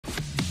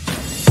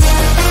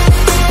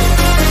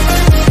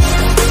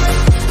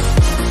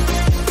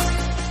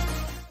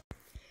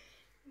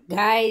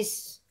Guys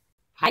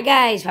hi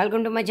guys,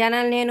 welcome to my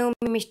channel. నేను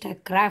mister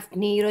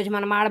క్రాఫ్ట్ని. ఈరోజు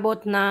మనం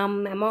ఆడబోతున్నాం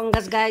అమాంగ్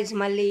అస్ గైస్.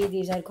 మళ్ళీ ఇది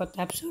ఈసారి కొత్త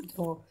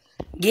ఎపిసోడ్తో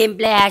గేమ్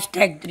ప్లే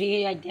 #3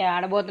 అయితే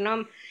ఆడబోతున్నాం.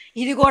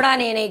 ఇది కూడా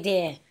నేనైతే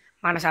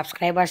మన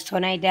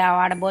సబ్స్క్రైబర్స్తోనే అయితే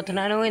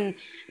ఆడబోతున్నాను.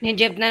 నేను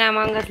చెప్తున్నాను,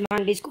 అమాంగ్ అస్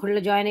మన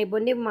డిస్కౌంట్లో జాయిన్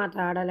అయిపోయింది.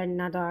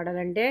 నాతో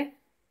ఆడాలంటే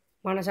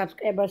మన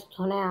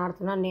సబ్స్క్రైబర్స్తోనే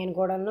ఆడుతున్నాను. నేను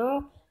కూడాను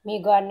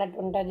మీకు అన్నట్టు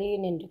ఉంటుంది.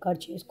 నేను రికార్డ్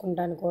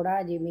చేసుకుంటాను కూడా,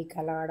 అది మీకు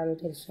ఎలా ఆడాలో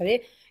తెలుస్తుంది.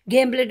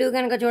 గేమ్ ప్లే 2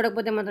 కనుక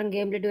చూడకపోతే మాత్రం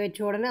గేమ్ ప్లే 2 అయితే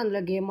చూడండి. అందులో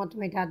గేమ్ మొత్తం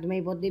అయితే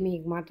అర్థమైపోద్ది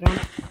మీకు మాత్రం.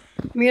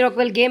 మీరు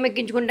ఒకవేళ గేమ్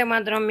ఎక్కించుకుంటే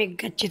మాత్రం మీకు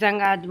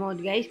ఖచ్చితంగా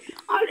అర్థమవుతుంది గైస్.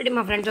 ఆల్రెడీ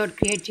మా ఫ్రెండ్స్ ఒకటి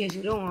క్రియేట్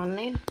చేసారు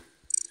ఆన్లైన్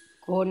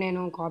కోడ్,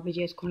 నేను కాపీ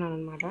చేసుకున్నాను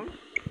అనమాట.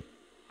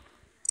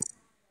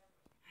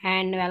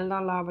 అండ్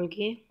వెళ్దాం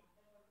లోపలికి,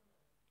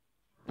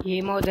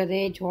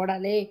 ఏమవుతుంది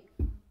చూడాలి.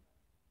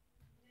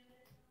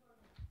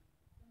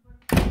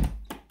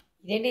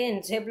 ఇదేంటి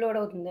ఎంతసేపు లోడ్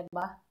అవుతుంది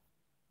అబ్బా.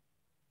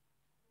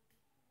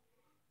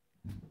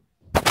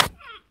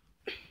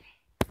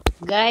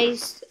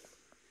 Guys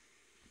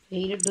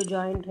failed to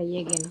join, try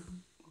again.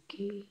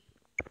 Okay,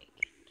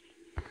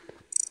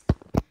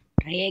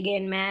 try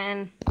again man.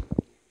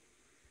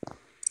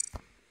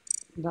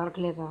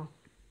 దొరకలేదా?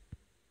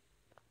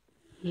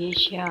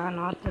 ఏషియా,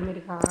 నార్త్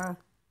అమెరికా,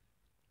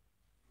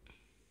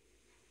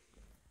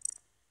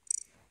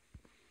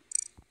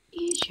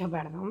 ఏషియా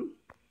పెడదాం.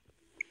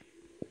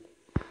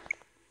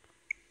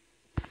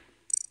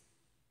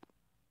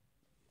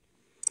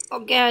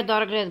 ఓకే,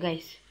 దొరకలేదు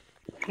గైస్.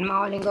 మా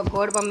వాళ్ళు ఇంకో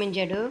కోడ్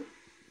పంపించాడు,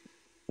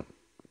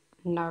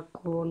 నా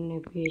కోడ్ని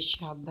పేస్ట్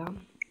చేద్దాం.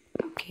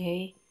 ఓకే,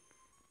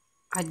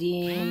 అది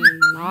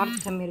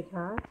నార్త్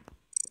అమెరికా.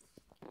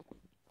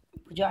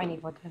 ఇప్పుడు జాయిన్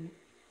అయిపోతాను.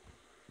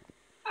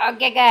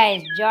 Okay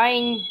guys,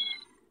 join.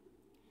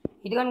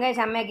 ఇదిగోండి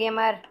గైస్, అమ్మాయి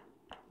గేమర్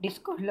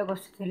డిస్కౌంట్లోకి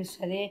వస్తే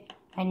తెలుస్తుంది.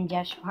 అండ్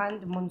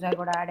జశ్వంత్ ముందుసారి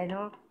కూడా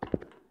ఆడాను.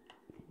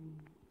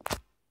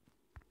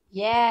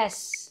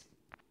 ఎస్,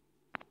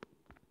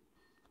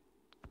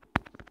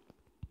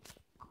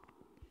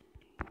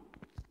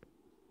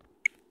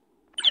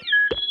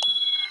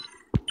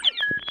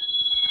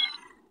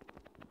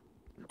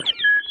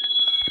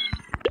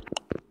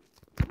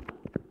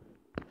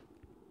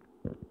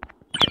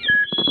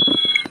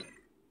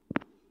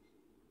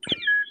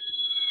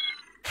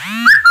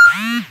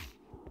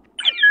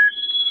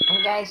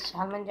 గైస్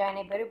చాలా మంది జాయిన్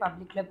అయిపోయారు.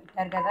 పబ్లిక్లో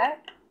పెట్టారు కదా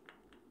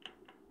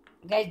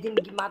గైస్.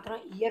 దీనికి మాత్రం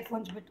ఇయర్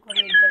ఫోన్స్ పెట్టుకొని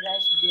వింటే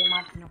గైస్ గేమ్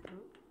ఆడుతున్నప్పుడు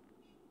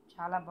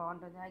చాలా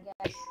బాగుంటుంది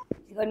గైస్.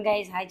 ఇదిగోండి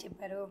గైస్, హాయ్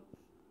చెప్పారు.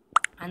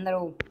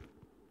 అందరూ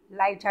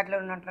లైవ్ చాట్లో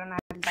ఉన్నట్టు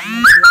నాకు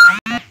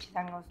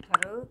ఖచ్చితంగా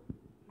వస్తారు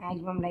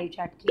maximum live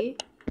చాట్కి.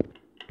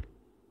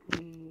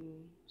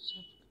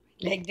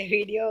 Like the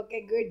video.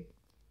 Okay good.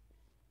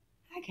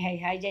 Okay,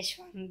 hi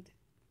Jaswanth.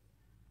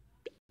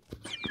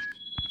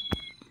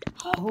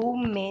 How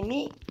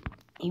many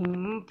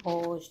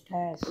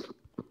impostors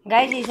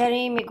guys? ఈసారి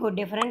మీకు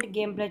డిఫరెంట్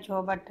గేమ్ ప్లే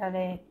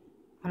చూపట్టాలి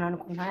అని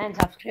అనుకుంటున్నాను. నేను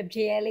సబ్స్క్రైబ్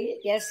చేయాలి.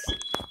 ఎస్,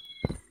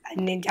 అది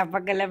నేను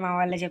చెప్పగలే, మా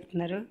వాళ్ళే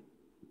చెప్తున్నారు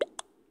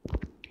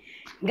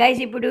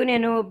గైస్. ఇప్పుడు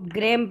నేను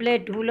గేమ్ ప్లే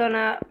 2లోన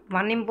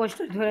 1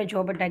 ఇంపోస్టర్తోనే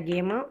చూపట్టా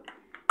గేమ్,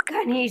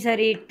 కానీ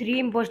ఈసారి 3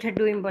 ఇంపోస్టర్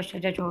 2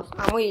 ఇంపోస్టర్తో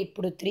చూస్తున్నాము.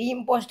 ఇప్పుడు 3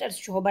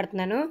 ఇంపోస్టర్స్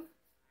చూపడుతున్నాను.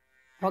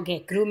 ఓకే,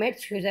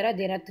 క్రూమేట్స్ చూసారా,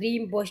 దేర్ ఆర్ 3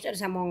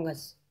 ఇంపోస్టర్స్ అమాంగ్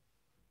అస్.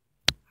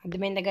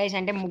 అర్థమైందా గైస్?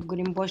 అంటే 3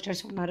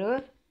 ఇంపోస్టర్స్ ఉన్నారు,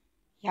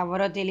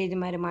 ఎవరో తెలియదు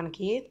మరి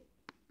మనకి.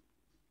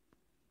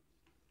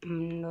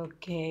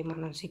 ఓకే,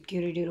 మనం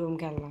సెక్యూరిటీ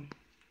రూమ్కి వెళ్దాం.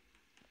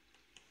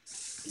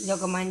 ఇది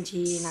ఒక మంచి,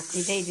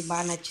 నాకైతే ఇది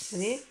బాగా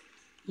నచ్చుతుంది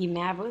ఈ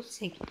మ్యాప్.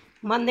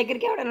 మన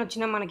దగ్గరికి ఎవడైనా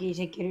వచ్చినా మనకి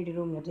సెక్యూరిటీ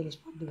రూమ్లో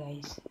తెలిసిపోద్ది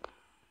గైస్.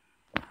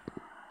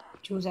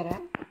 చూసారా,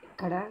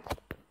 ఇక్కడ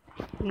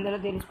ఇందులో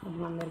తెలిసిపోద్ది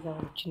మన దగ్గరికి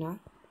ఎవరు వచ్చినా.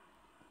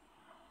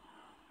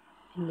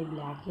 అండి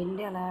బ్లాక్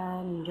ఏంటి అలా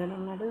నించొని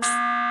ఉన్నాడు?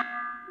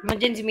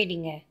 ఎమర్జెన్సీ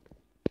మీటింగే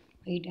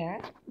బయట.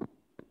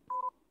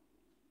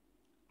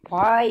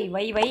 Why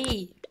why why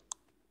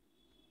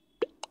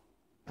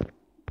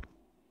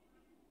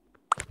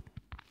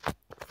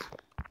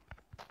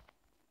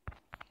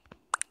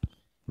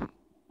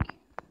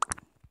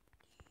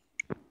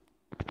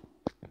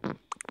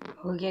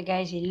okay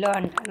guys, ఇల్లు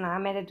అంట నా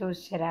మీద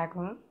చూస్తే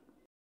రాకు.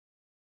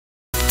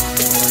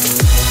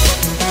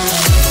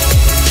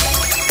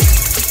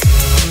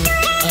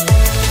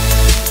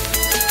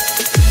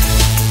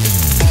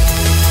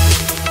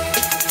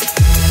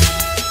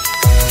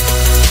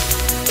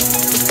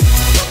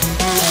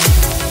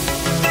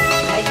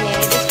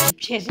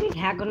 చేసి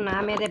హ్యాక్ నా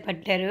మీదే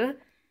పట్టారు.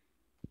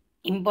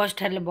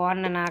 ఇంపోస్టర్లు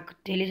బాగున్నా, నాకు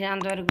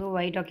తెలిసినంతవరకు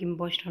వైట్ ఒక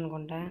ఇంపోస్టర్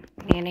అనుకుంటా.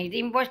 నేనైతే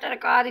ఇంపోస్టర్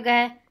కాదుగా.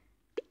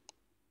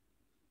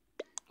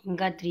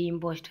 ఇంకా 3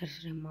 impostors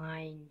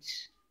remains.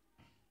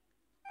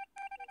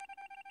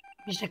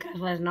 Mister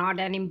craft was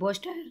not an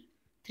impostor.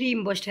 3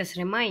 impostors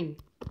remain.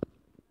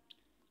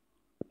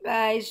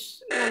 Guys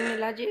నన్ను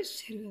ఇలా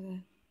చేస్తారు కదా,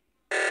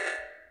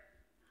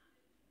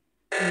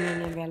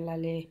 నేను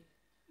వెళ్ళాలి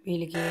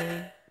వీళ్ళకి.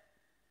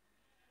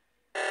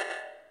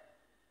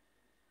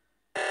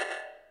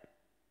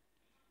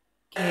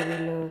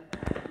 వీళ్ళు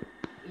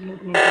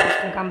నేను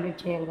టాస్క్ కంప్లీట్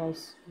చేయాలి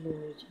గైస్.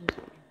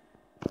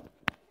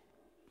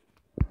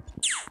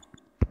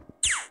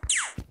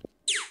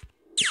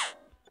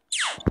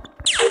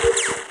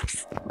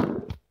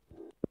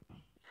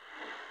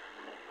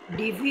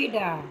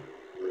 డిఫీటా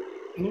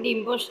అన్ని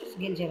ఇంపోస్టర్స్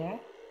గెలిచారా?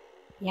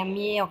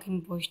 ఎంఏ ఒక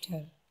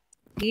ఇంపోస్టర్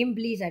టీమ్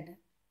ప్లీజ్ అట.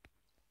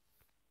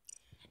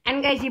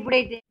 అండ్ గైస్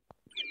ఇప్పుడైతే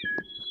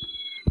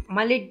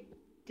మళ్ళీ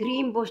 3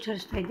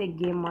 ఇంపోస్టర్స్ అయితే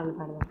గేమ్ మొదలు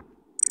పెడదాం.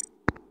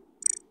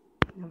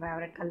 నా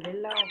favourite colour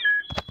yellow.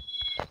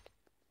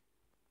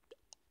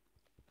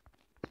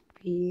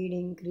 Speed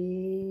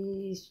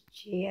increase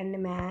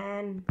చేయండి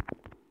మ్యాన్.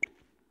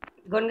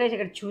 ఇదిగోండి గైస్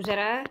ఇక్కడ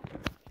చూసారా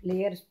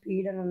ప్లేయర్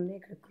స్పీడ్ అని ఉంది,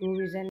 ఇక్కడ crew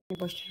vision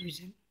impostor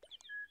vision.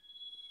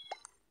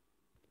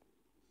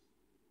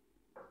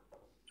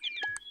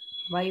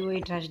 Why why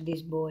trust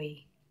this boy.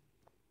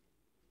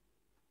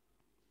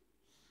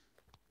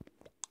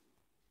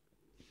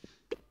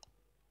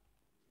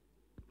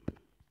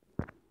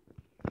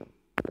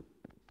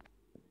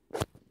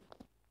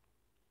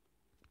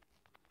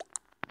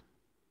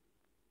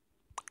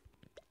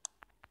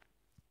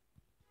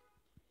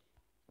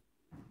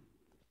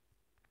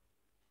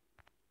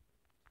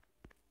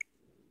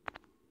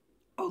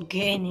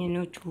 Okay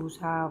నేను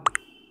చూసా.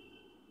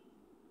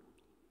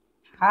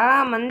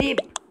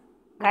 మందీప్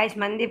గైస్,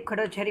 మందీప్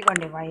కూడా వచ్చారు.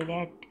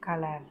 వైలెట్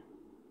కలర్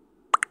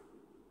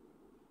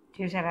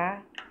చూసారా?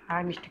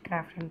 Mister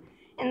craft.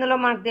 ఇందులో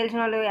మనకు తెలిసిన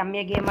వాళ్ళు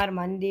ఎంఏ గేమర్,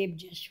 మందీప్,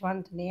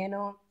 జశ్వంత్,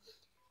 నేను,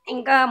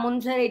 ఇంకా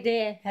ముందుసారి అయితే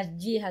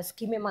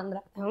హస్కీ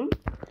మేమందరం.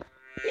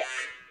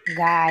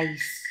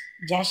 గాయస్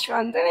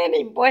జశ్వంత్ నేను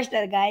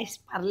ఇంపోస్టర్ గాయస్,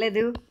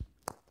 పర్లేదు.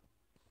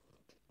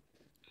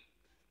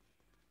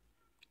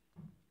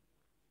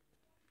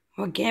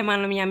 ఓకే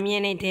మనం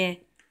ఎంఏనైతే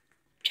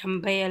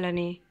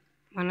చంపేయాలని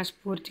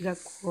మనస్ఫూర్తిగా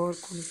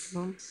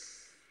కోరుకుంటున్నాం.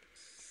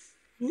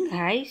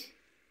 గాయస్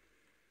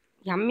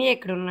ఎంఏ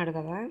ఇక్కడ ఉన్నాడు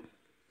కదా.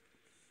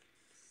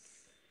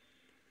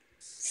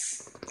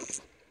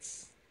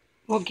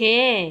 Okay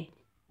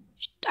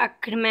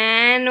stuck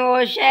man. ఓ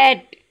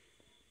షట్.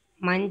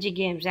 మంచి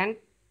games and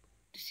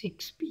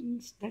 6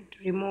 pins that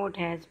remote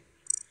has.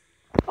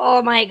 Oh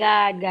my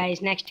God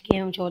guys, next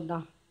game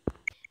చూద్దాం.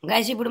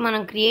 గైస్ ఇప్పుడు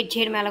మనం క్రియేట్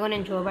చేయడం ఎలాగో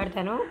నేను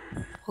చూపెడతాను.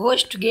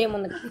 హోస్ట్ గేమ్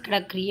ఉంది ఇక్కడ,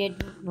 క్రియేట్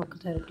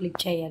నొక్కుతారు, క్లిక్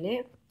చేయాలి.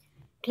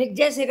 క్లిక్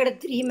చేసి ఇక్కడ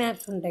 3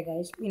 మ్యాప్స్ ఉంటాయి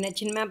గైస్, మీ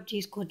నచ్చిన మ్యాప్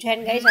తీసుకోవచ్చు.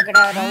 అండ్ గైస్ అక్కడ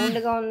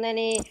రౌండ్గా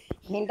ఉందని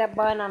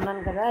ఏంటబ్బా అని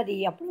అన్నాను కదా, అది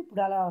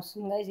అప్పుడప్పుడు అలా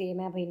వస్తుంది గైస్. ఏ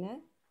మ్యాప్ అయినా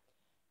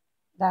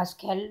the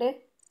స్కెల్డ్,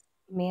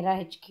 Mera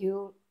HQ,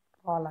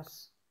 Wallas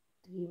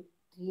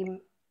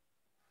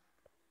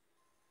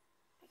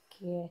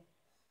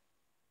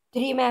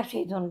 3 maps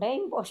అయితే ఉంటాయి.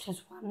 ఇంపోస్టర్స్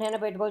 1 అయినా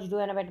పెట్టుకోవచ్చు, 2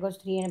 అయినా పెట్టుకోవచ్చు,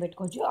 3 అయినా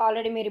పెట్టుకోవచ్చు.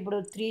 ఆల్రెడీ మీరు ఇప్పుడు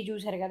 3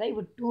 చూసారు కదా,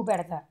 ఇప్పుడు 2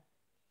 పెడతారు.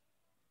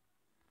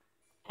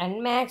 అండ్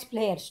మ్యాక్స్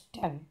ప్లేయర్స్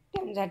 10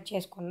 సెట్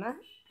చేసుకున్నా.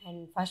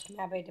 అండ్ ఫస్ట్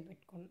మ్యాప్ అయితే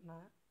పెట్టుకుంటున్నా.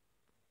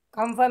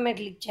 కన్ఫర్మ్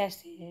క్లిక్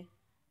చేస్తే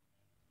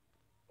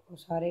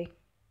సారీ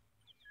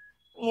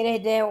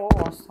మీరైతే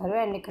వస్తారు.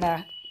 అండ్ ఇక్కడ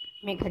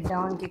మీకు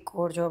డౌన్కి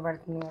కోడ్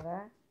చూపెడుతుంది కదా,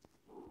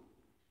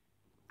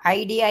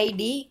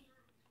 ఐడి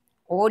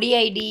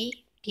ఓడిఐడి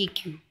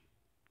టీక్యూ,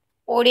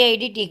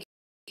 ఓడిఐడి టీక్యూ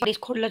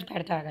డిస్కౌంట్లో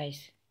పెడతా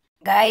గైస్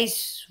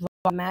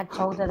మ్యాచ్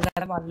అవుతుంది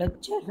కదా, వాళ్ళు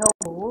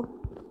వచ్చేటప్పుడు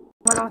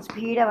మనం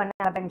స్పీడ్ అవన్నీ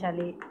ఎలా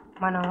పెంచాలి,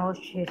 మనం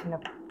హోస్ట్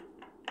చేసినప్పుడు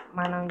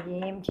మనం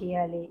ఏం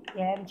చేయాలి,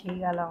 ఏం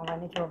చేయగలం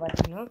అవన్నీ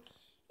చూపెడతాను.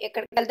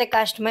 ఎక్కడికి వెళ్తే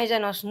కస్టమైజ్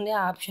అని వస్తుంది,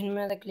 ఆ ఆప్షన్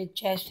మీద క్లిక్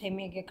చేస్తే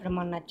మీకు ఇక్కడ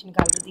మన నచ్చిన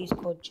కలర్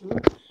తీసుకోవచ్చు.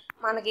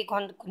 మనకి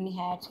కొన్ని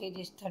హ్యాట్స్ అయితే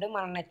ఇస్తాడు,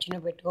 మనకు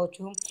నచ్చినవి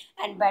పెట్టుకోవచ్చు.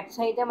 అండ్ బెట్స్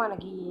అయితే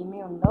మనకి ఏమీ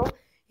ఉండవు.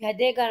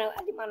 అదే కానీ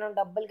అది మనం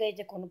డబ్బులకి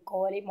అయితే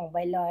కొనుక్కోవాలి.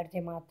 మొబైల్లో ఆడితే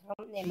మాత్రం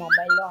నేను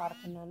మొబైల్లో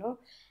ఆడుతున్నాను.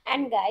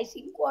 అండ్ గైస్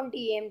ఇంకోటి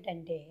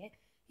ఏమిటంటే,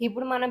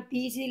 ఇప్పుడు మనం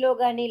పీసీలో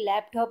కానీ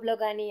ల్యాప్టాప్లో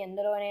కానీ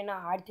ఎందులోనైనా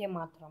ఆడితే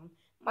మాత్రం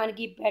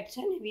మనకి పెట్స్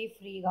అనేవి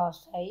ఫ్రీగా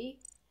వస్తాయి.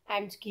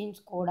 అండ్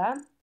స్కిన్స్ కూడా.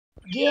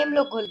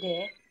 గేమ్లోకి వెళ్తే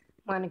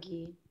మనకి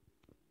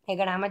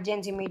ఇక్కడ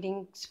emergency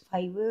meetings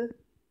 5,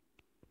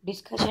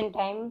 discussion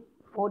time,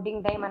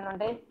 voting time అని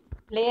ఉంటాయి.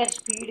 ప్లేయర్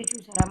స్పీడ్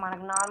చూసారా,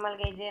 మనకు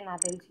నార్మల్గా అయితే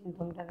నాకు తెలిసి ఇంత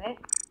ఉంటుంది,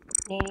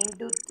 నేను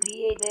ఇంటూ 3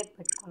 అయితే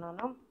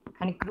పెట్టుకున్నాను.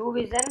 అండ్ క్రూ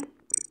విజన్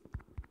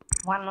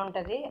 1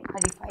 ఉంటుంది,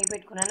 అది 5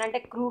 పెట్టుకున్నాను. అంటే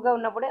క్రూగా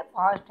ఉన్నప్పుడే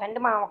ఫాస్ట్, అంటే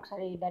మనం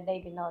ఒకసారి డెడ్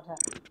అయిపోయింది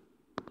అవుతారు.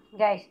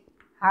 Guys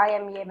hi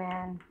MA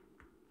man,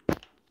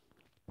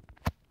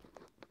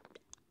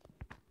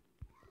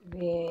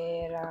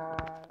 where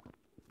are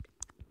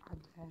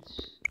others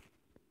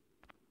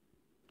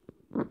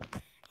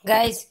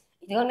guys.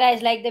 ఇదిగోండి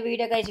guys, like the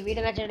video guys.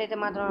 Video నచ్చినట్లయితే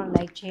మాత్రం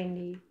లైక్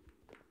చేయండి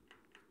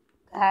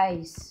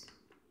గైస్.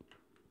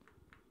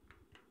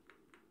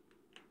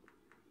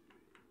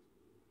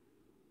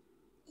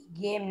 ఈ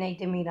గేమ్ని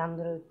అయితే మీరు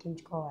అందరూ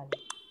ఎక్కించుకోవాలి.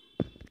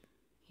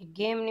 ఈ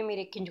గేమ్ని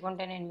మీరు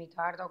ఎక్కించుకుంటే నేను మీతో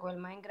ఆడతా.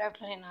 ఒకవేళ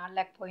మైన్క్రాఫ్ట్లో నేను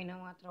ఆడలేకపోయినా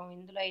మాత్రం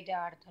ఇందులో అయితే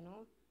ఆడతాను.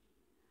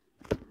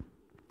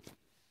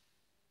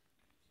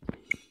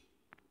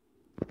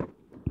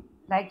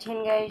 లైక్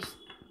చేయండి గైస్.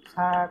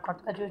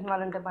 కొత్తగా చూసిన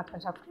వాళ్ళు ఉంటే మాత్రం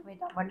సబ్స్క్రైబ్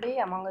అయితే అవ్వండి.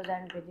 అమాంగ్ అస్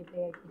అండ్ ప్రతి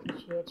ప్లేయర్కి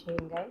షేర్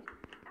చేయండి గైస్.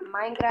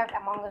 మైన్క్రాఫ్ట్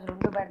అమాంగ్ అస్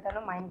 2 పెడతాను,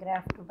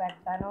 మైన్క్రాఫ్ట్ 2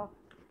 పెడతాను.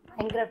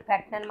 మైన్క్రాఫ్ట్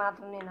పెట్టనని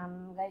మాత్రం నేను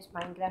అన్నాను గైస్,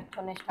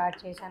 మైన్క్రాఫ్ట్తోనే స్టార్ట్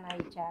చేశాను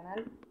ఈ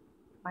ఛానల్.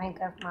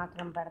 మైన్క్రాఫ్ట్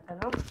మాత్రం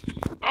పెడతాను.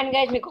 అండ్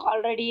గైస్ మీకు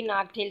ఆల్రెడీ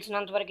నాకు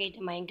తెలిసినంతవరకు అయితే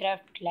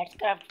Minecraft let's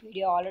craft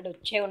video already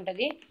వచ్చే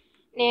ఉంటుంది.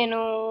 నేను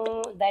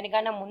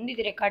దానికన్నా ముందు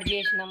ఇది రికార్డ్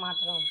చేసిన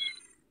మాత్రం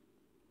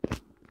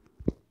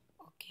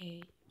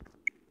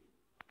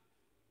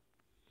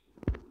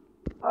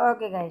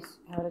ఓకే గైస్,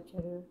 ఎవరు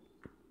వచ్చారు?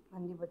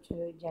 మందీప్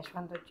వచ్చారు,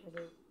 జశ్వంత్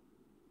వచ్చారు,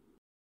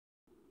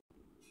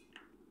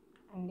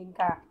 అండ్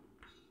ఇంకా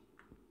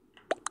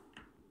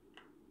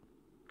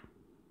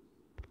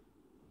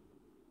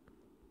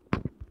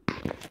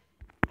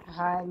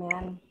hi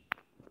man,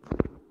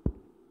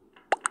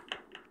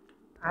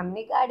 I'm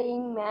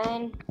recording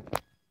man.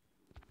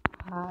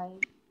 Hi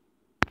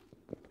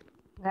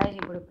guys,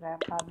 ఇప్పుడు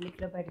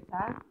పబ్లిక్లో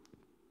పెడతా.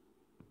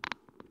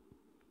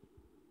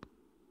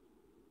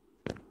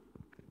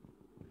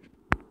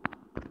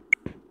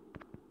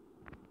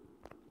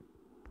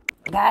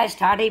 గాయస్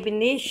స్టార్ట్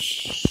అయిపోయింది.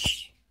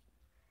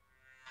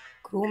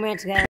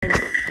 క్రూమేట్స్ గాయస్,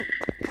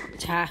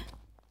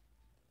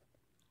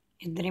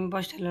 ఇద్దరు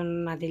ఇంపోస్టర్లు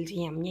నాకు తెలిసి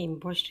ఎంఏ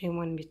ఇంపోస్టర్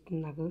ఏమో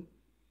అనిపిస్తుంది నాకు.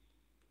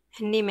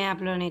 అన్ని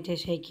మ్యాప్లోనైతే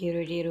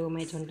సెక్యూరిటీ రూమ్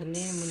అయితే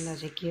ఉంటుంది. ముందు ఆ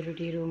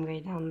సెక్యూరిటీ రూమ్కి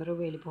అయితే అందరూ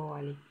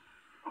వెళ్ళిపోవాలి.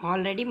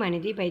 ఆల్రెడీ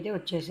మణిదీప్ అయితే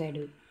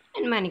వచ్చేసాడు,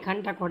 అండ్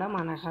మణికంఠ కూడా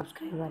మన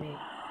సబ్స్క్రైబరే.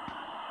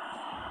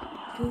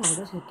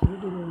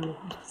 సెక్యూరిటీ రూమ్లో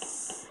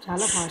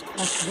చాలా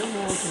ఫాస్ట్గా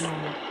మూవ్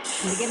అవుతున్నాము,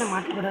 అందుకే నా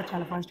మాటలు కూడా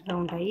చాలా ఫాస్ట్గా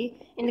ఉంటాయి.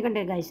 ఎందుకంటే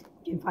గైస్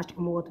నేను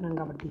ఫాస్ట్గా మూవ్ అవుతున్నాను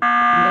కాబట్టి.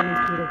 అంటే నేను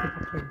స్పీడ్ అయితే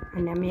పట్టలేదు.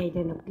 అండ్ ఎంఏ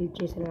అయితే నాకు క్లిక్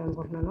చేశాను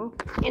అనుకుంటున్నాను.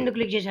 ఎందుకు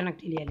క్లిక్ చేశాను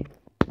నాకు తెలియాలి.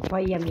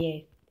 వై ఎంఏ,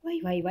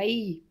 వై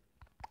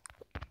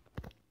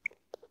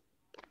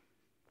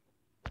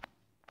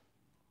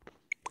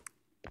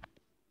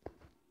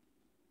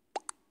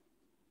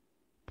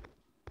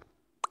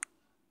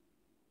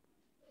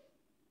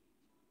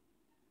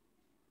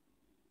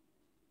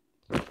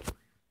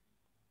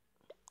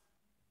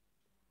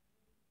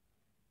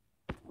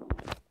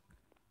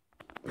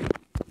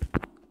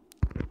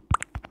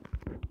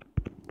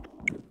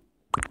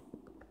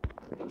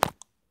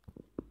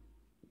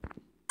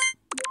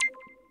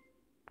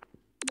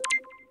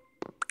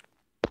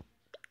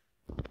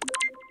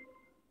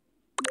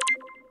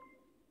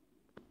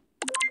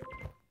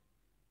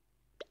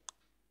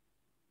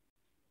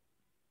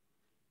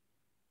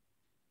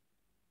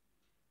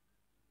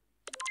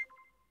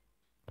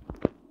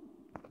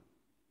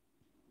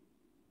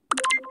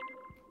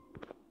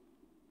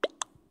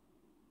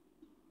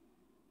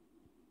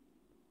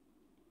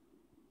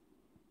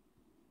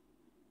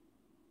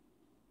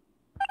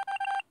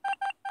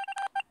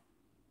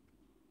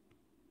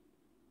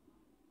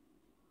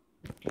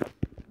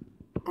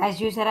గైస్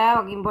చూసారా,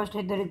 ఒక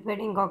ఇంపోస్టర్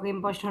దొరికిపోయాడు, ఇంకొక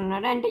ఇంపోస్టర్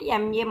ఉన్నాడు. అంటే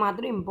ఎంఏ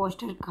మాత్రం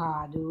ఇంపోస్టర్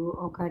కాదు,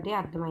 ఒకటి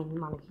అర్థమైంది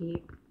మనకి.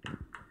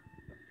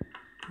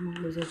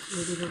 మళ్ళీ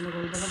సెక్యూరిటీ రూమ్లోకి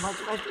వెళ్తాడు.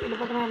 ఫస్ట్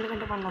వెళ్ళిపోతున్నాం,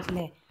 ఎందుకంటే మన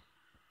అసలే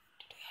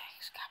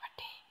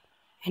కాబట్టి.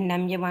 అండ్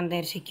ఎంఏ మన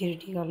దగ్గర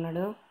సెక్యూరిటీగా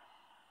ఉన్నాడు.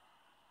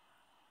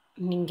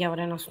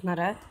 ఇంకెవరైనా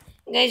వస్తున్నారా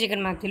గైస్?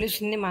 ఇక్కడ నాకు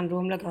తెలుస్తుంది మన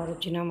రూమ్లోకి ఎవరు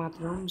వచ్చినా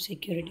మాత్రం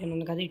సెక్యూరిటీ అని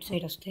ఉంది కదా, ఇటు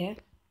సైడ్ వస్తే.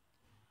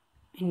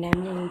 అండ్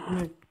ఎంఏ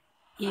వెళ్తున్నాడు,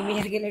 ఈ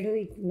మీదకి వెళ్ళాడు,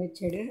 ఇటు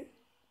వచ్చాడు.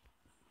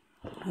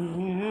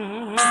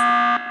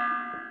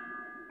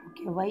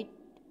 ఓకే వైట్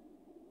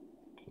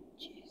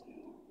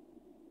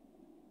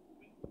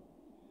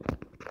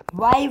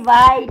వై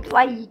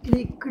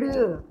ఇక్కడ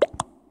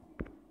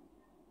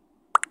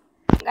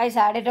గైస్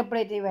ఆడేటప్పుడు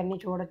అయితే ఇవన్నీ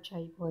చూడొచ్చు.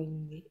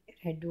 అయిపోయింది.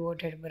 రెడ్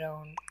ఓటెడ్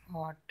బ్రౌన్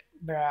హాట్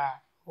బ్రా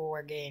ఓ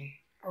అగైన్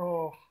ఓ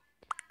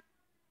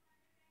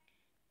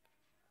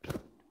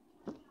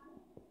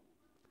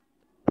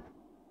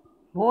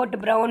vote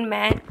brown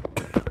man.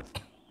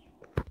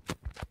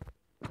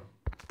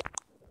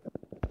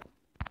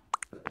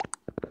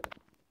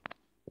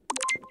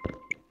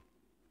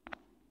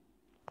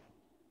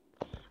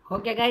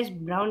 Okay guys,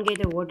 బ్రౌన్కి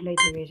అయితే ఓట్లు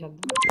అయితే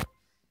వేసేద్దాం.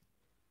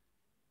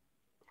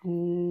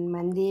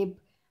 మందీప్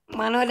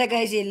మనోళ్ళే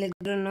గైస్,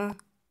 వీళ్ళిద్దరును.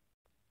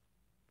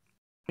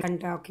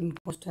 అంటే ఒక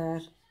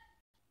ఇంపోస్టర్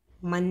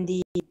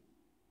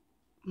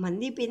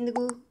మందీప్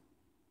ఎందుకు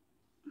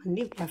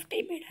మందీప్ లెఫ్ట్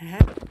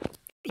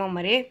అయిపోయాడా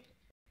మరి?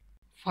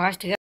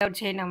 ఫాస్ట్గా out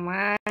చేయనమ్మా.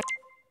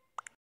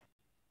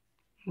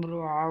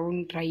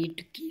 Brown try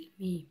to kill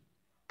me.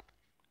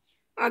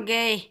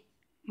 Okay,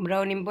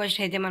 brown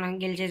impostor అయితే మనం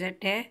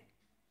గెలిచేసట్టే.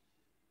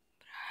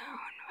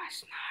 Brown was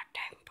not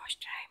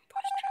impostor.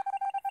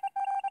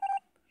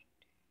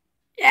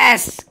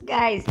 Yes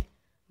guys,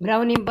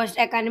 brown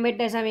impostor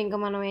కనిపెట్టేసాం ఇంకా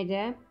మనం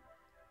అయితే.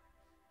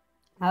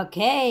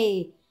 ఓకే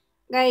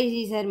గైస్,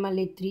 ఈసారి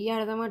మళ్ళీ 3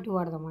 ఆడదామా 2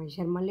 ఆడదామా?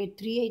 ఈసారి మళ్ళీ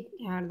 3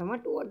 ఆడదామా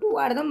 2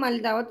 ఆడదాం,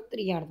 మళ్ళీ తర్వాత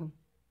 3 ఆడదాం.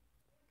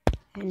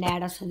 అండ్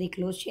యాడ్ వస్తుంది,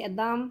 క్లోజ్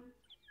చేద్దాం.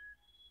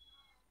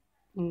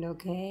 అండ్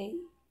ఓకే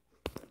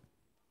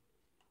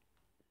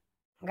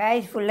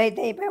గైస్, ఫుల్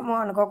అయితే అయిపోయాము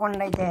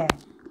అనుకోకుండా. అయితే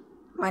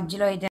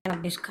మధ్యలో అయితే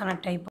నాకు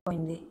డిస్కనెక్ట్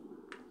అయిపోయింది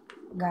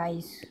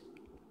గైస్,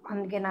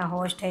 అందుకే నా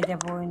హోస్ట్ అయితే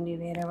పోయింది.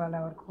 వేరే వాళ్ళ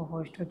వరకు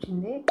హోస్ట్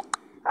వచ్చింది.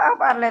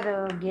 పర్లేదు,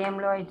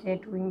 గేమ్లో అయితే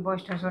 2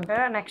 ఇంపోస్టర్స్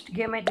ఉంటారు. నెక్స్ట్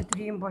గేమ్ అయితే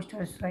 3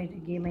 ఇంపోస్టర్స్ అయితే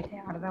గేమ్ అయితే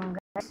ఆడదాం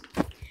గైస్.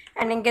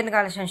 అండ్ ఇంకెందుకు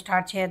ఆలస్యం,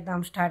 స్టార్ట్ చేద్దాం.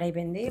 స్టార్ట్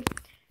అయిపోయింది.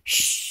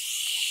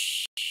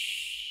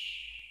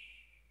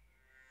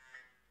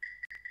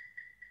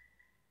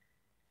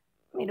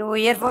 మీరు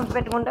ఇయర్ ఫోన్స్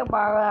పెట్టుకుంటే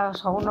బాగా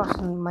సౌండ్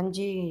వస్తుంది,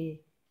 మంచి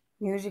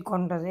మ్యూజిక్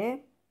ఉంటుంది.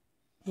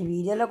 ఈ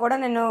వీడియోలో కూడా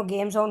నేను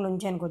గేమ్ సౌండ్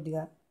ఉంచాను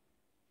కొద్దిగా.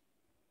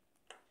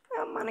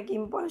 మన మనకి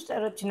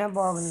ఇంపోస్టర్ వచ్చినా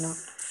బాగున్నాం.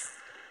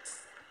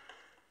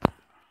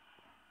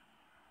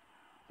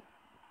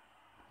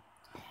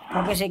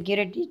 ఓకే,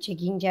 సెక్యూరిటీ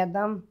చెకింగ్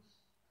చేద్దాం.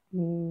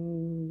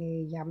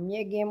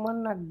 ఎంఏ గేమ్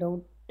అని నాకు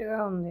డౌట్గా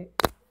ఉంది.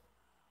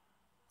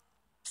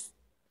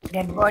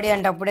 డెడ్ బాడీ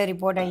అంటే అప్పుడే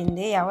రిపోర్ట్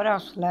అయ్యింది. ఎవరు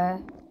అసలు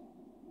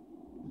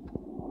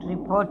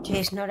రిపోర్ట్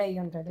చేసినాడు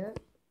అయ్యి ఉంటాడు.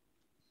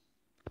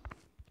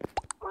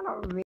 మనం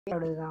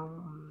అడుగుదాం.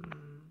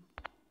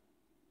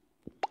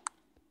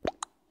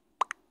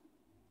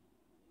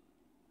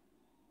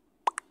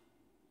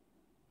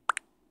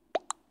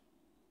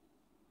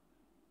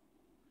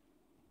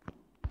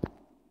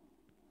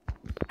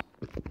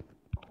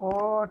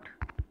 Vote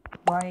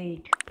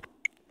white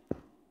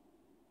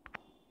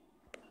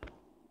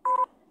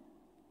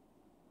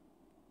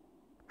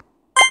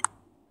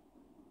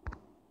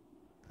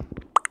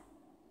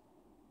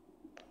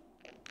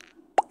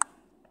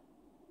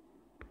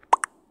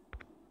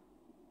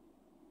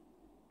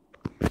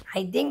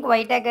I think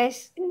వైటే guys,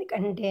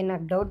 ఎందుకంటే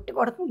నాకు డౌట్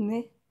కొడుతుంది.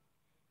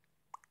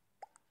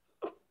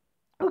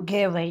 ఓకే,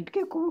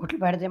 వైట్కి కోట్లు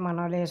పెడితే మన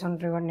వాళ్ళు వేసి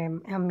ఉంటారు.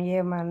 ఎంఏ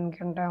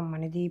అనుకుంటా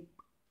మనదీప్.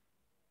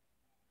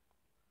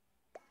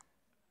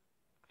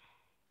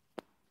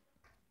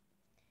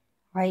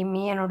 వై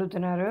మీ అని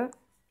అడుగుతున్నారు.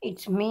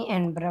 It's me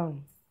and brown,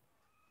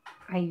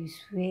 I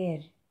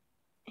swear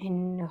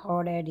and how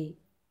daddy.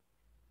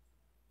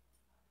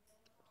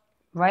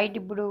 White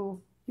ఇప్పుడు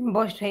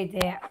ఇంపోస్ట్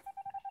అయితే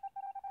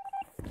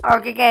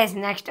ఓకే గైస్,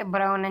 నెక్స్ట్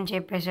బ్రౌన్ అని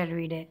చెప్పేశాడు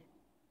వీడే.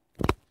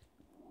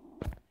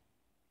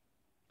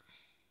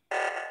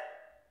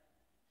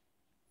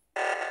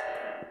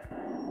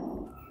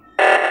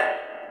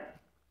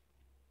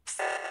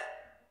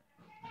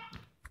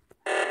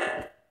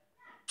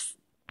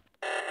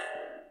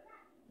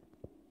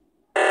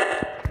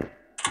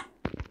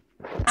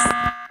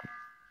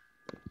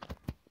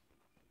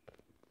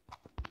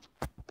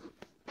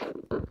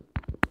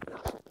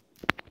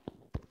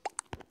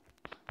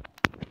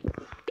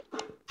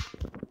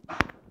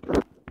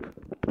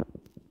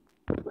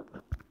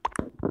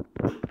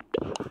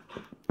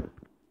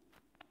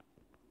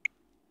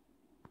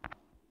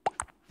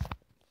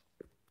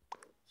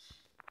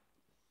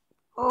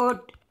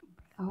 ఓట్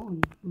బ్రౌన్,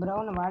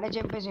 బ్రౌన్ వాడే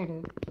చెప్పేశాడు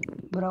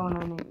బ్రౌన్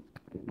అని.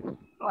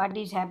 What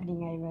is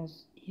happening? I was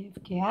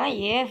AFK.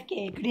 AFK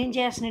ఎక్కడేం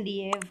చేస్తున్నాడు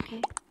ఏఎఫ్కే?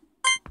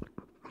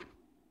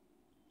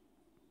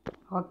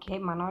 ఓకే,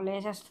 మన వాళ్ళు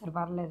వేసేస్తారు,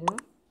 పర్లేదు.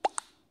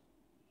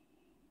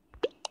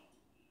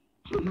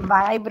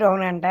 బాయ్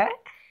బ్రౌన్ అంట.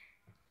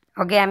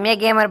 ఓకే, ఎంఏ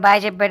గేమర్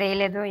బాయ్ చెప్పాడు,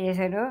 వేయలేదు,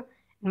 వేసాడు.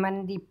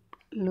 మనది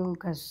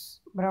లూకస్,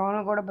 బ్రౌన్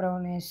కూడా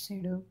బ్రౌన్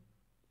వేసాడు.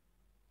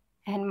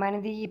 అండ్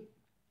మనది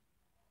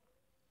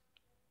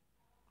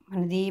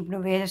ఇప్పుడు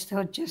వేస్తే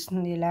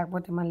వచ్చేస్తుంది,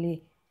 లేకపోతే మళ్ళీ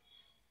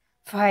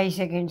 5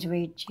 seconds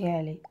వెయిట్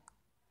చేయాలి.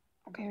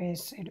 ఓకే,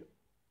 వేసాడు.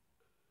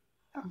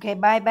 ఓకే,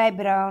 బాయ్ బాయ్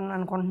బ్రౌన్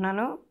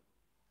అనుకుంటున్నాను,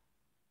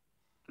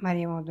 మరి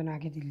ఏమవుతుందో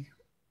నాకే తెలియదు.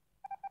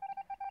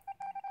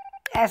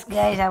 ఎస్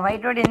గైస్, ఆ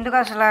వైట్ రోడ్ ఎందుకు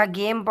అసలు ఆ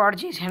గేమ్ పాడు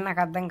చేశాను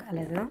నాకు అర్థం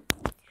కాలేదు.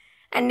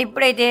 అండ్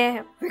ఇప్పుడైతే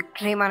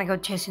విక్టరీ మనకి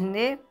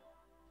వచ్చేసింది.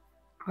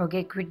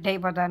 ఓకే, క్విట్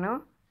అయిపోతాను.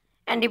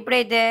 అండ్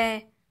ఇప్పుడైతే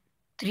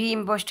 3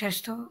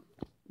 ఇంపోస్టర్స్తో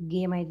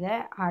గేమ్ అయితే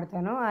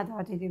ఆడతాను. ఆ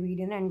తర్వాత అయితే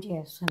వీడియోని ఎండ్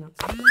చేస్తాను.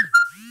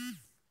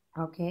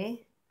 Okay,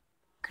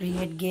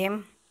 create game,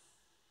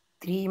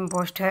 3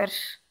 impostors,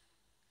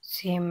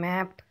 same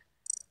map,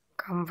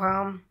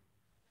 confirm.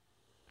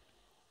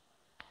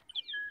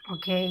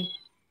 Okay,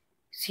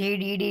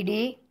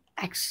 సిడిడిడి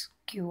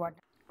XQ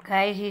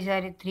guys,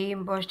 ఈసారి 3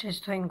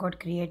 ఇంపోస్టర్స్తో ఇంకోటి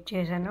క్రియేట్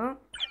చేశాను.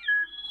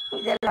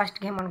 ఇదే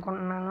లాస్ట్ గేమ్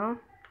అనుకుంటున్నాను.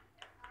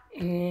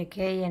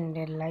 AK and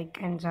like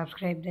and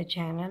subscribe the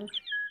channel.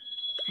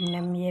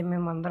 And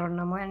మేము అందరూ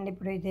ఉన్నాము. అండ్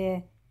ఇప్పుడైతే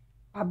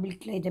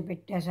పబ్లిక్లో అయితే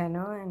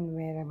పెట్టేశాను. అండ్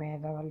వేరే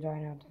వాళ్ళు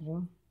జాయిన్ అవుతారు.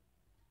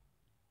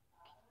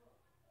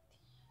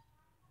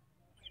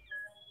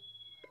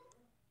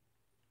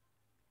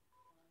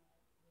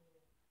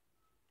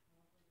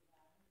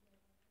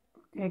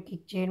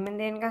 కిక్ చేయడం మీద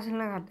దేనికి అసలు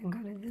నాకు అర్థం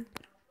కాలేదు.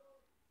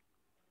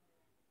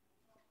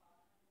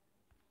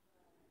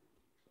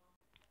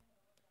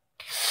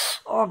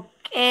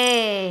 ఓకే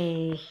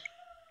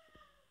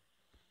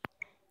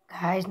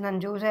గాయ్స్,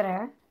 నన్ను చూసారా?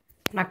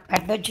 నాకు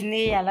పెట్ వచ్చింది,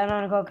 ఎలా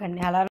అనుకోకండి,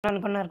 అలా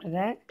అనుకున్నారు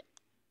కదా.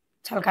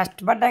 చాలా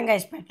కష్టపడ్డాం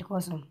గాయ్స్ పెట్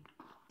కోసం,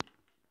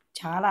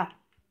 చాలా.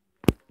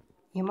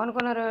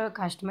 ఏమనుకున్నారు,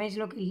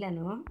 కస్టమైజ్లోకి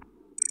వెళ్ళాను,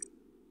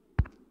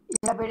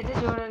 ఇలా పెడితే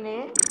చూడండి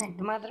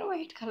పెట్ మాత్రం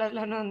వైట్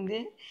కలర్లోనే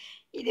ఉంది.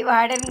 ఇది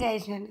వాడాను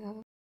గాయ్స్ నేను.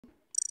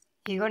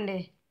 ఇదిగోండి,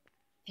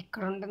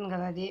 ఇక్కడ ఉంటుంది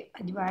కదా,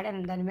 అది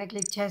వాడాను. దాని మీద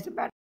క్లిక్ చేస్తే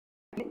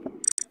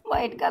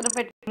వైట్ కలర్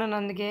పెట్టుకున్నాను.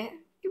 అందుకే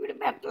ఇప్పుడు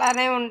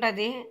పెట్టలానే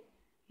ఉంటుంది.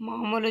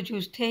 మామూలు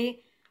చూస్తే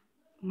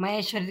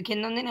మహేశ్వరిది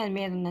కింద ఉంది, నాది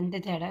మీద ఉంది, అంతే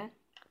తేడా.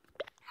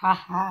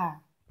 హాహా,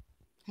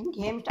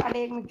 గేమ్ స్టార్ట్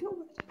అయ్యాక మీకు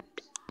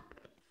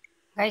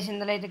గైస్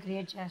ఇందులో అయితే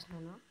క్రియేట్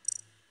చేస్తున్నాను.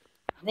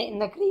 అదే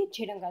ఇందులో క్రియేట్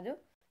చేయడం కాదు,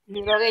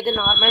 ఇందులో అయితే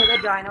నార్మల్గా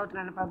జాయిన్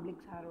అవుతున్నాను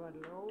పబ్లిక్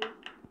సర్వర్లో.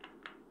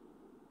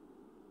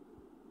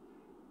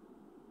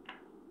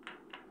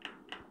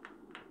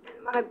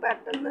 మనకు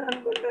పెట్టండి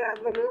అనుకుంటే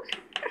అందరూ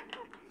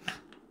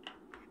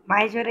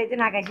మహేశ్వర్ అయితే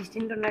నాకు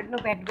అసిస్టెంట్ ఉన్నట్టు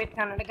నువ్వు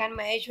పెట్టుకున్నాడు, కానీ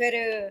మహేశ్వర్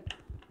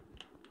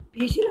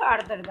పీసీలో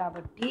ఆడతాడు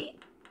కాబట్టి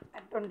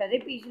పెట్టుంటుంది.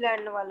 పీసీలో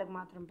ఆడిన వాళ్ళకి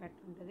మాత్రం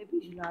పెట్టుంటుంది,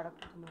 పీసీలో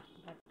ఆడకపోతే మాత్రం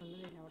పెట్టుంటుంది.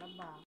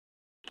 ఎవడబ్బా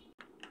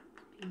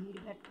స్పీడ్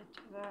పెట్టచ్చు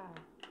కదా.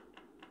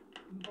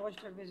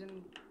 ఇంపోస్టర్ విజన్,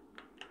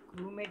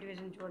 క్రూమేట్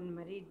విజన్ చూడండి,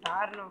 మరి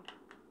దారుణం.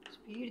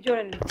 స్పీడ్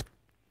చూడండి,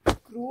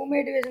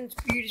 క్రూమేట్ విజన్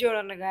స్పీడ్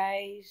చూడండి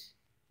గాయస్,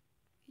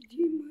 ఇది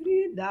మరీ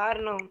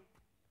దారుణం.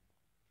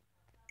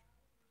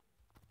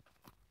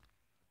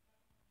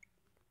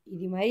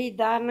 ఇది మరీ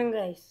దారుణం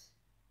గాయస్.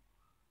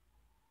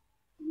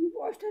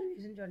 ఇంపోస్టర్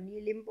విజన్ చూడండి,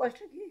 వీళ్ళు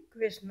ఇంపోస్టర్కి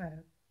ఎక్కువ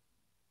ఇస్తున్నారు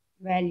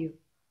వాల్యూ.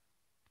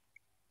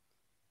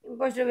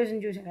 ఇంపోస్టర్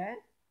విజన్ చూసారా,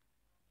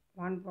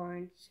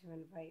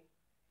 1.75.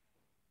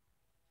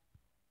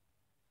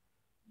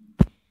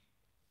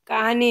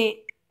 కానీ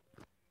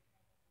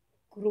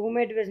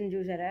క్రూమేట్ విజన్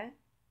చూసారా,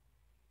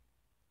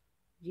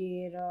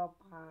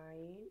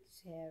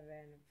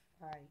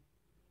 0.75.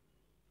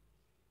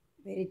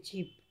 Very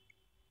cheap.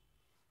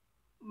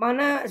 మన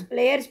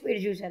ప్లేయర్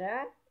స్పీడ్ చూసారా,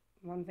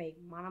 1.5.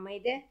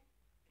 మనమైతే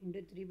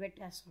 3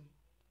 పెట్టేస్తాం.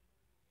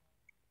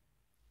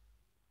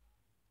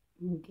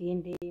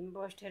 ఇంకేంటి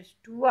ఇంపోస్టర్స్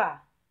 2.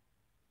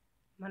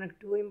 మనకు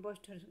 2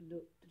 ఇంపోస్టర్స్ వద్దు,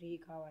 3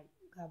 కావాలి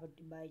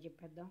కాబట్టి బాయ్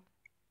చెప్పేద్దాం.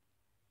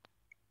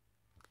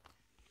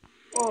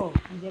 ఓ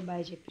ఇదే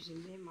బాయ్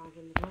చెప్పేసింది,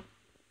 మాకెందుకు.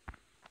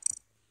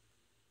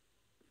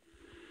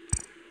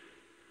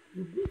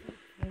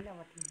 ఫెయిల్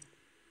అవ్వట్లేదు.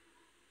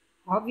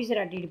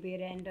 ఆఫీసర్ అటు ఇటు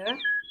పేరేంటో.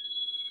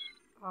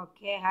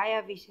 Okay hi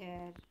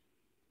officer.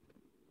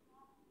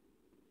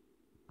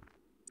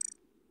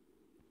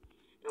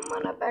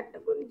 మన పెట్ట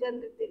గురించి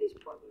అంతా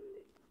తెలిసిపోతుంది.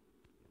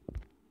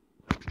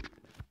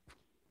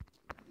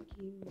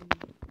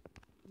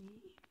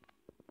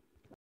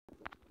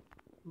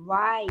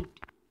 వైట్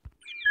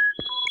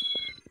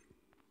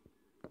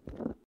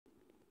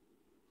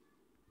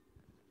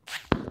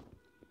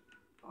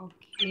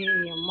ఓకే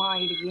అమ్మా,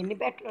 వీడికి ఎన్ని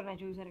పెట్టలు ఉన్నాయి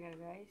చూసారు కదా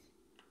గాయస్,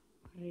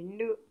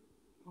 2,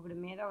 ఒకటి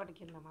మీద ఒకటి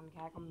కింద, మనకి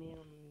ఏకం మీద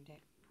ఉంటే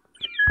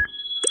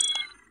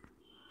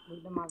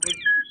మాకు.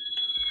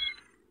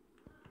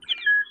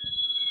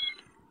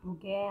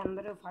 ఓకే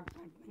అందరూ ఫట్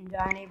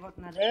జాయిన్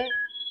అయిపోతున్నారు.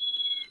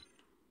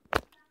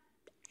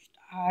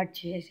 స్టార్ట్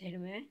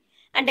చేసేయడమే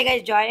అంటే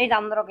గాయస్, జాయిన్ అయితే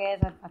అందరూ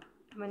ఒకేసారి ఫట్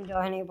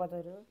జాయిన్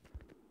అయిపోతారు.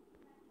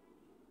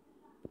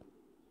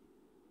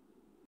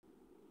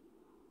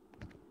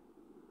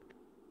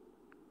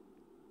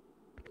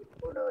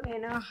 ఇప్పుడు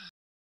నేను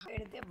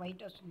పెడితే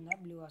వైట్ వస్తుందా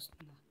బ్లూ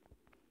వస్తుందా?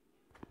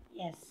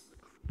 ఎస్,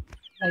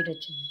 వైట్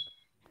వచ్చింది.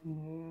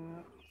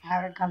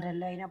 ఫేవరెట్ కలర్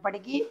ఎల్లో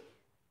అయినప్పటికీ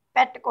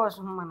పెట్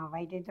కోసం మనం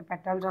వైట్ అయితే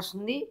పెట్టాల్సి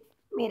వస్తుంది.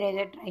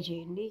 మీరైతే ట్రై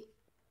చేయండి.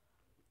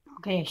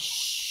 ఓకే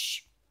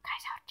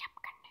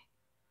చెప్పకండి.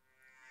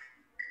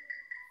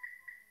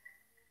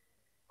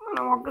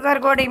 మనం ఒక్కసారి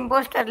కూడా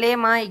ఇంపోస్టర్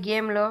లేమా ఈ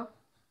గేమ్లో?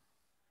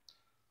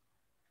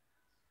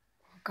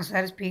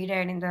 ఒక్కసారి స్పీడ్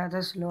ఆడిన తర్వాత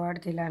స్లో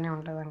ఆడితే ఇలానే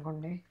ఉంటుంది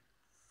అనుకోండి.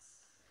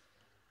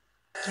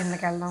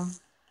 కిందకి వెళ్దాం.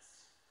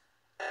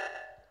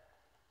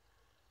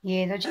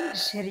 ఏదో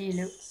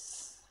చర్యలు.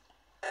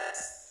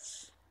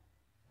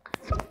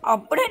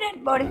 అప్పుడే డెడ్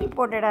బాడీ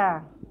రిపోర్టెడా?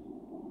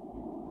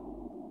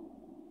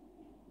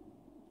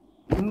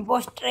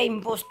 ఇంపోస్టర్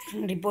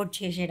రిపోర్ట్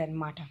చేసాడు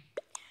అనమాట.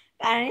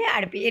 కానీ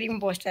ఆడ పేరు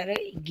ఇంపోస్టర్,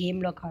 ఈ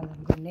గేమ్లో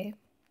కాదనుకోండి.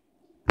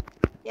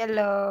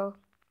 Yellow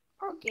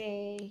okay.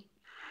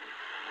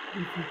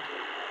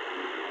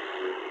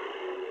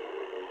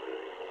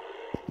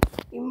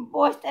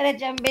 ఇంపోస్టరే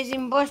చంపేసి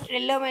ఇంపోస్టర్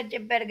ఎల్లో మరి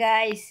చెప్పారు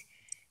గాయస్,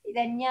 ఇది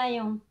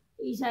అన్యాయం.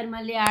 ఈసారి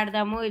మళ్ళీ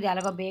ఆడదాము, ఇది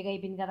అలాగో బేగ్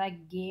అయిపోయింది కదా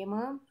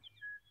గేమ్.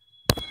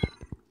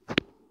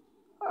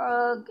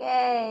 ఓకే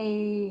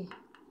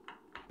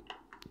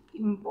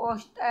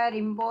ఇంపోస్టర్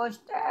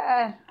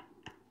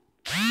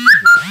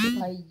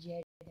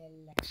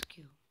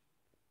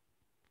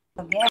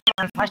ఓకే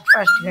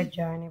ఫస్ట్గా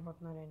జాయిన్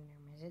అయిపోతున్నారండి.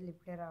 మెసేజ్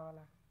ఇప్పుడే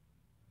రావాలా?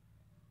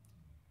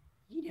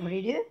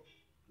 ఇది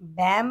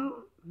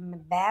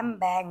బ్యామ్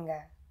బ్యాంగ్.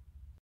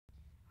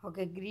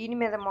 ఓకే గ్రీన్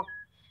మీద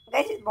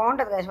గైస్ ఇది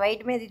బాగుంటుంది గైస్.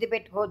 వైట్ మీద ఇది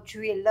పెట్టుకోవచ్చు,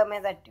 ఎల్లో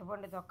మీద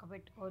అట్టిపండు తొక్క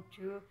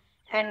పెట్టుకోవచ్చు,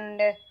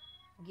 అండ్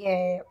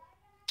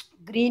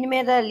గ్రీన్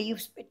మీద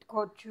లీవ్స్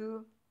పెట్టుకోవచ్చు.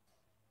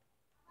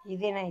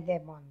 ఇదే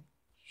బాగుంది.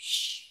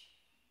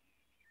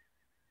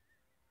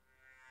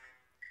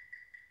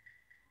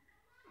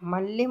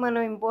 మళ్ళీ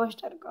మనం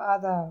ఇంపోస్టర్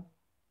కాదా?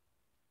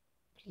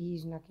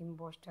 ప్లీజ్ నాకు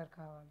ఇంపోస్టర్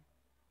కావాలి.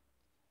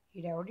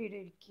 ఈడెవడు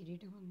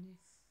కిరీటం ఉంది.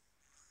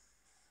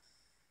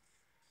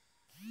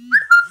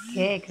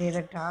 ఓకే ఇక్కడ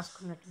ఏదో టాస్క్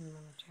ఉన్నట్టుంది,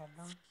 మనం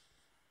చేద్దాం.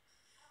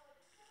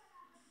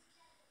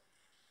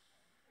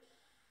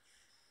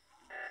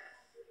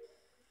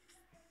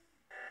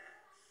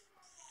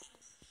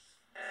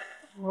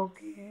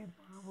 ఓకే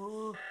బాబు,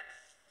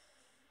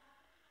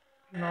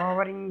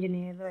 లోవర్ ఇంజిన్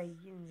ఏదో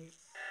అయ్యింది.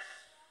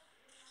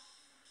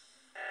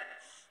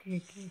 ఓకే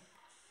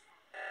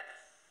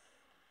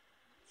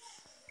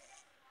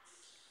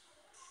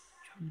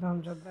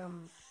చూద్దాం.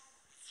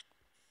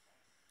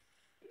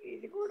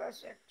 ఇది కూడా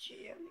సెట్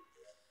చేయాలి.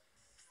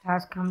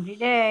 Task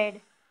completed.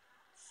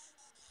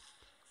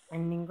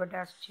 అండ్ ఇంకో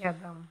టాస్క్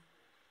చేద్దాం.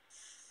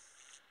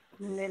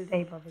 ముందు వెళ్తే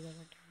అయిపోతుంది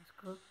కదా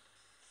టాస్క్.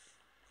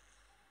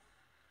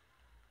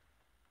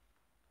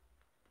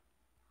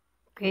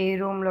 ఓకే, ఈ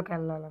రూమ్లోకి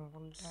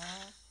వెళ్ళాలనుకుంటా.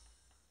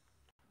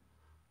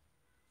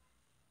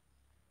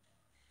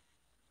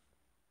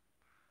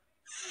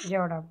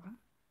 జోడబ్బా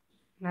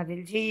నాకు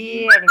తెలిసి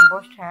అది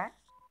ఇంపోస్టా.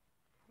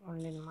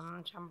 ఓన్లీ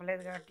మనం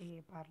చంపలేదు కాబట్టి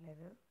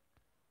పర్లేదు.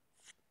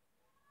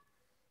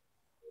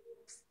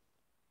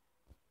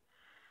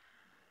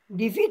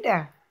 డిఫీటా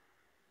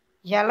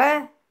ఎలా?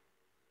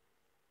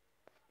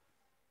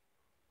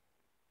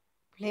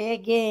 Play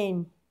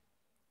again.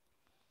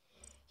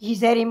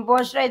 ఈసారి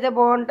ఇంపోస్టర్ అయితే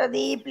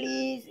బాగుంటుంది.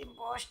 ప్లీజ్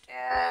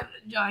ఇంపోస్టర్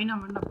జాయిన్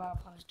అవ్వండి అబ్బా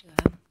ఫాస్ట్గా.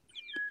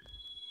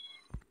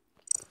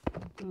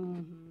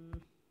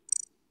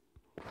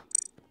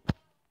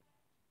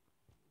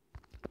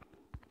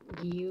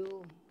 Give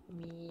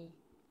me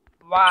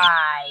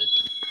white.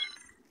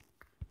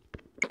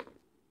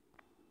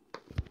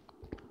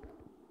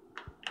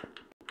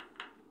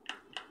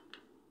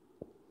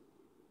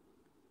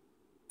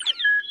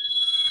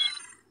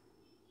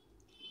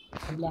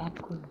 బ్లాక్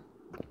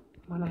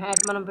మన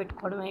హ్యాట్ మనం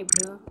పెట్టుకోవడమే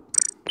ఇప్పుడు.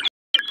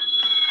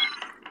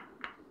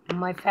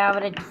 My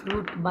favourite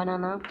fruit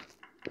banana,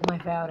 my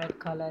favourite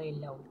colour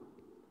yellow.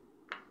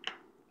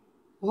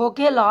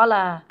 Okay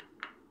Lala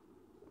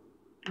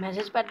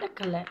message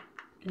పెట్టక్కర్లే,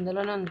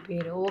 ఇందులోనే ఉంది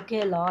పేరు. ఓకే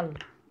లాల్.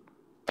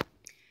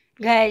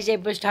 గైస్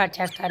ఎప్పుడు స్టార్ట్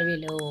చేస్తారు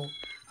వీళ్ళు?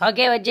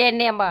 ఓకే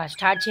వచ్చేయండి అమ్మా,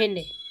 స్టార్ట్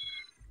చేయండి.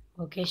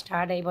 ఓకే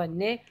స్టార్ట్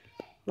అయిపోయింది.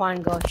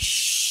 One go.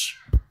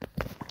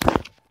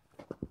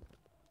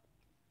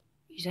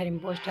 ఈసారి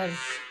impostor.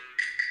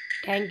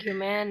 Thank you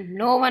man.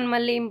 No one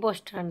మళ్ళీ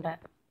ఇంపోస్టర్ అంట.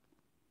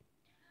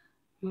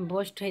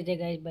 ఇంపోస్టర్ అయితే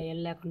గైస్ భయం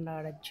లేకుండా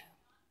ఆడచ్చు.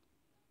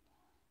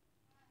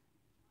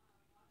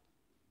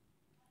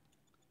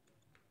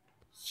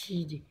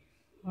 చీజీ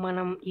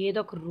మనం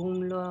ఏదో ఒక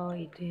రూమ్లో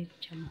అయితే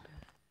చంపా.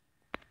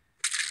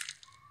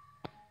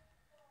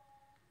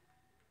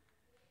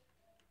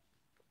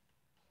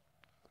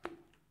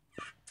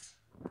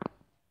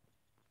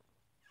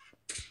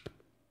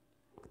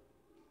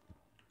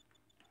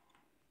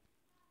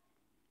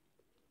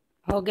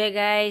 ఓకే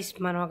గైస్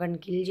మనం ఒకరిని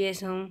కిల్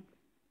చేసాం,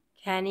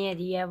 కానీ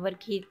అది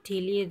ఎవరికి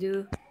తెలియదు.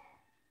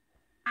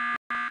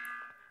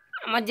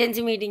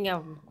 ఎమర్జెన్సీ మీటింగ్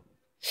అవ్వదు.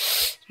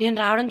 నేను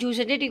రావడం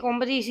చూసేటే టీ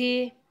కొంప తీసి.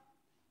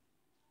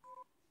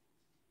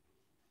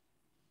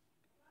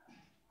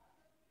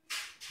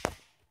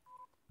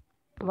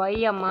 వై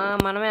అమ్మా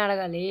మనమే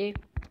అడగాలి,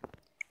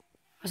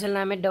 అసలు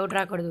నా మీద డౌట్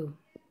రాకూడదు.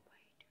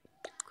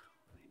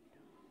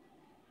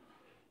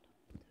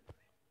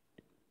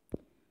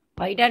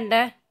 వైట్ అంట.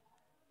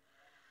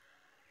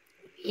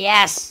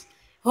 ఎస్.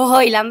 ఓహో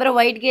వీళ్ళందరూ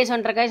వైట్ కేసు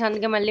ఉంటారు గైస్,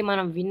 అందుకే మళ్ళీ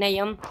మనం విన్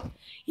అయ్యాం.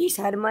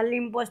 ఈసారి మళ్ళీ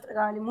ఇంపోస్టర్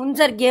కావాలి.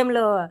 ముందుసారి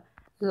గేమ్లో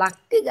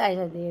లక్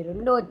గాయస్ అది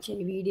రెండో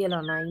వచ్చాయి వీడియోలో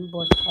నా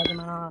ఇంపోస్టర్. అది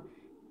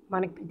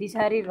మనకి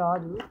ప్రతిసారి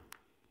రాదు.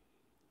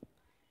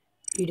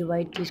 వీడు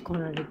వైట్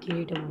తీసుకున్నాడు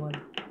కిరీటం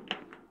వాళ్ళు.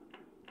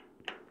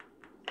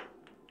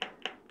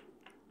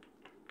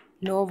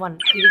 No one.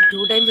 ఇది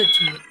 2 times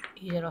వచ్చింది.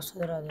 ఈసారి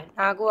వస్తుంది రాదు.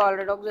 నాకు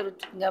ఆల్రెడీ ఒకసారి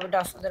వచ్చింది కాబట్టి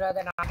వస్తుంది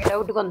రాదు నాకే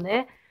డౌట్గా ఉంది.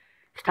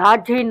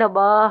 స్టార్ట్ చేయండి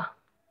అబ్బా.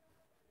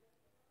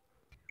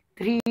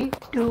 3,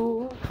 2,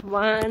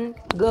 1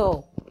 గో.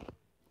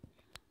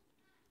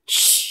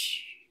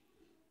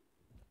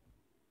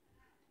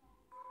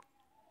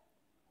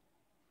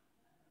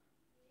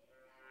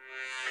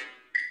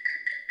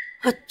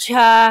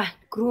 అచ్చా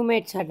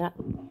క్రూమేట్స్ అట.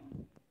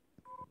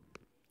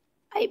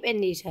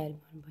 అయిపోయింది ఈసారి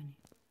మన పని.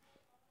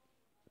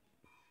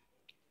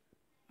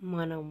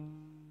 మనం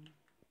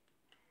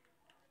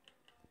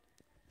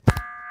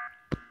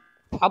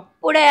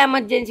అప్పుడే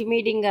ఎమర్జెన్సీ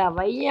మీటింగ్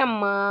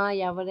వయ్యమ్మా.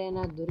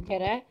 ఎవరైనా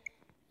దొరికారా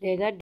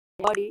లేదా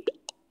బాడీ?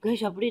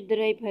 గైస్ అప్పుడు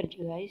ఇద్దరు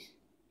అయిపోయారు గైస్.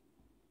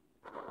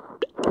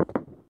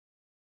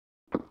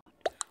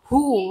 Who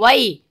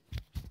why?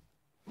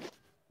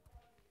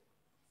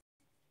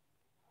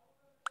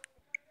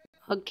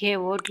 ఓకే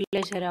ఓట్లు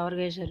వేసారు. ఎవరు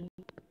వేసారు?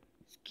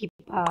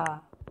 స్కిప్.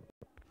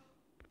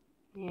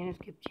 నేను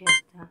స్కిప్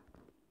చేస్తా.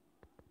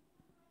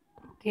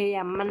 ఓకే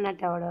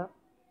అమ్మన్నట్టు ఎవడు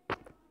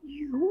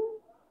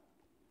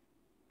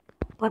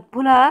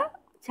పప్పులా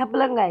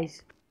చెప్పలేం గైస్.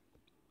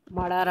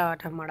 మడారా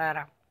అట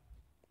మడారా.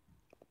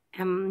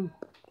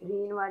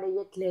 గ్రీన్ వాడు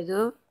వేయట్లేదు.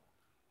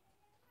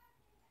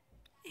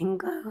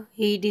 ఇంకా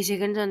 80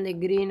 seconds ఉంది.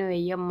 గ్రీన్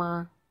వెయ్యమ్మా.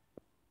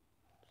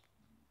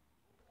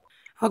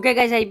 ఓకే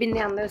గైస్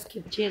అయిపోయింది, అందరూ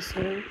స్కిప్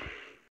చేస్తారు.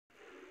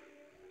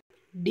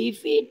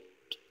 డిఫీట్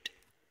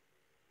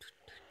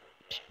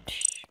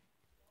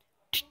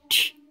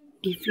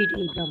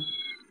అయిపోయాం.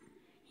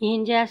 ఏం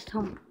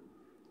చేస్తాం?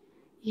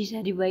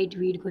 ఈసారి వైట్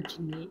వీడికి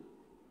వచ్చింది.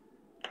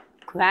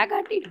 క్వాక్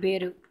ఇటు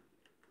పేరు.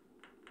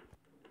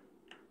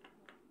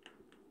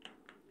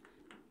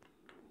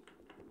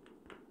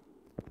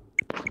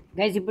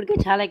 గైస్ ఇప్పటికే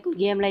చాలా ఎక్కువ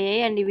గేమ్లు అయ్యాయి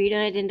అండ్ ఈ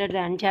వీడియోని అయితే ఇంతటితో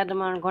ఎండ్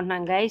చేద్దాం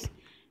అనుకుంటున్నాం గైస్.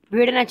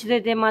 వీడియో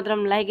నచ్చితే మాత్రం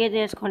లైక్ అయితే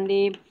చేసుకోండి.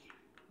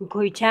 ఇంకో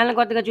ఈ ఛానల్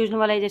కొత్తగా చూసిన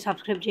వాళ్ళు అయితే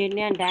సబ్స్క్రైబ్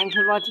చేయండి. And thanks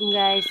for watching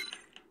guys.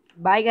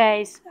 Bye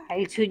guys.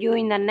 I'll see you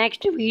in the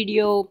next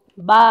video.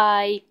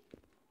 Bye.